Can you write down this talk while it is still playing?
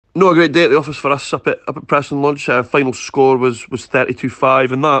No, a great day at the office for us up at Preston Lodge. Final score was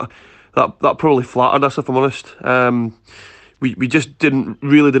 32-5, and that probably flattered us, if I'm honest. We just didn't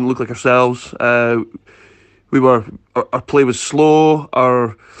look like ourselves. Our play was slow.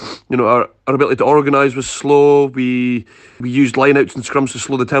 Our ability to organise was slow. We used lineouts and scrums to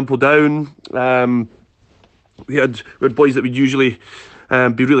slow the tempo down. We had boys that would usually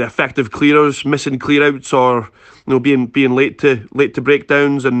be really effective clearers, missing clear-outs, or being late to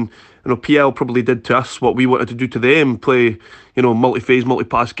breakdowns. And PL probably did to us what we wanted to do to them, play multi-phase,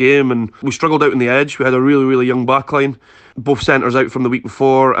 multi-pass game. And we struggled out on the edge. We had a really, really young backline, both centres out from the week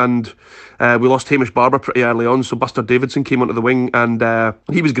before, and we lost Hamish Barber pretty early on. So Buster Davidson came onto the wing, and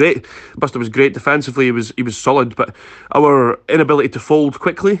he was great. Buster was great defensively. He was solid, but our inability to fold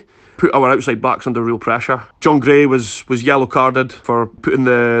quickly put our outside backs under real pressure. John Gray was yellow carded for putting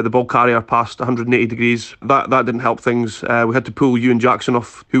the ball carrier past 180 degrees. That didn't help things. We had to pull Iain Chisholm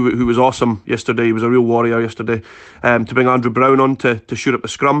off, who was awesome yesterday. He was a real warrior yesterday. To bring Andrew Brown on to shoot up the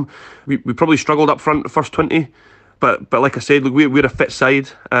scrum. We probably struggled up front the first 20. But like I said, look, we're a fit side,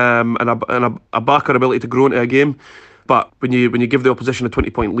 and a back our ability to grow into a game. But when you give the opposition a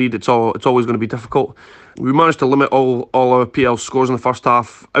 20-point lead, it's always going to be difficult. We managed to limit all our PL scores in the first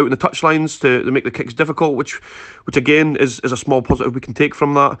half out in the touchlines to make the kicks difficult, which again is a small positive we can take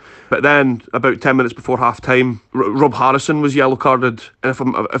from that. But then about 10 minutes before half time, Rob Harrison was yellow carded, and if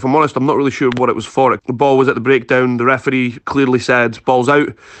I'm honest, I'm not really sure what it was for. The ball was at the breakdown. The referee clearly said ball's out.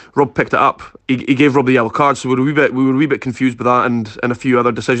 Rob picked it up. He gave Rob the yellow card, so we were a wee bit confused by that and a few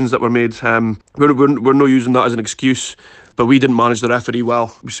other decisions that were made. We're not using that as an excuse, but we didn't manage the referee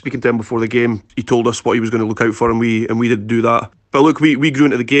well. We were speaking to him before the game. He told us what he was going to look out for, and we didn't do that. But look, we grew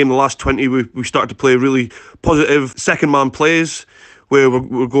into the game. The last 20, we started to play really positive second-man plays, where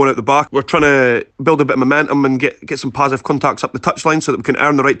we're going out the back. We're trying to build a bit of momentum and get some positive contacts up the touchline so that we can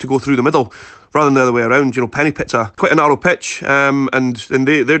earn the right to go through the middle, rather than the other way around. Penny Pit's quite a narrow pitch, and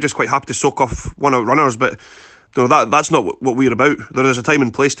they're just quite happy to soak off one-out runners. But that's not what we're about. There is a time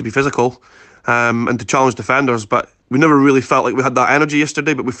and place to be physical, and to challenge defenders, but we never really felt like we had that energy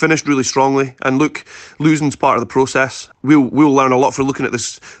yesterday. But we finished really strongly, and look, losing's part of the process. We'll learn a lot from looking at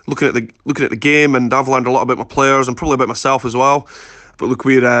the game, and I've learned a lot about my players and probably about myself as well. But look,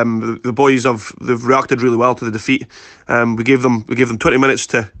 the boys they've reacted really well to the defeat. We gave them 20 minutes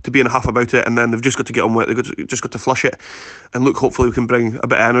to be in a huff about it, and then they've just got to get on with it. They've just got to flush it. And look, hopefully we can bring a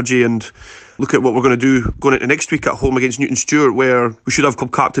bit of energy and look at what we're going to do going into next week at home against Newton Stewart, where we should have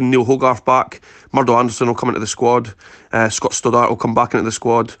club captain Neil Hogarth back. Murdo Anderson will come into the squad. Scott Stoddart will come back into the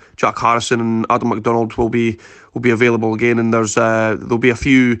squad. Jack Harrison and Adam McDonald will be available again. And there'll be a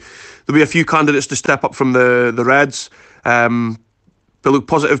few candidates to step up from the Reds. But look,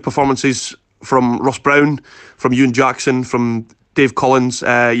 positive performances from Ross Brown, from Ewan Jackson, from Dave Collins,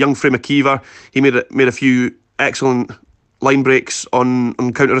 young Frey McKeever. He made a few excellent line breaks on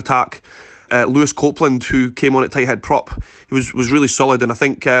counter attack. Lewis Copeland, who came on at tight head prop, he was really solid, and I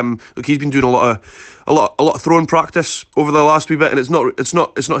think look, he's been doing a lot of throwing practice over the last wee bit, and it's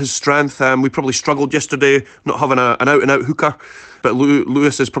not his strength. We probably struggled yesterday not having an out and out hooker, but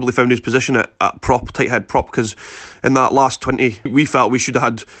Lewis has probably found his position at prop, tight head prop, because in that last 20 we felt we should have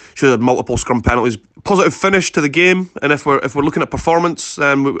had multiple scrum penalties. Positive finish to the game, and if we're looking at performance,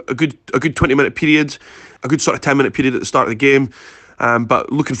 a good 20-minute period, a good sort of 10-minute period at the start of the game.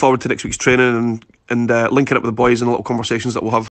 But looking forward to next week's training and linking up with the boys and a little conversations that we'll have.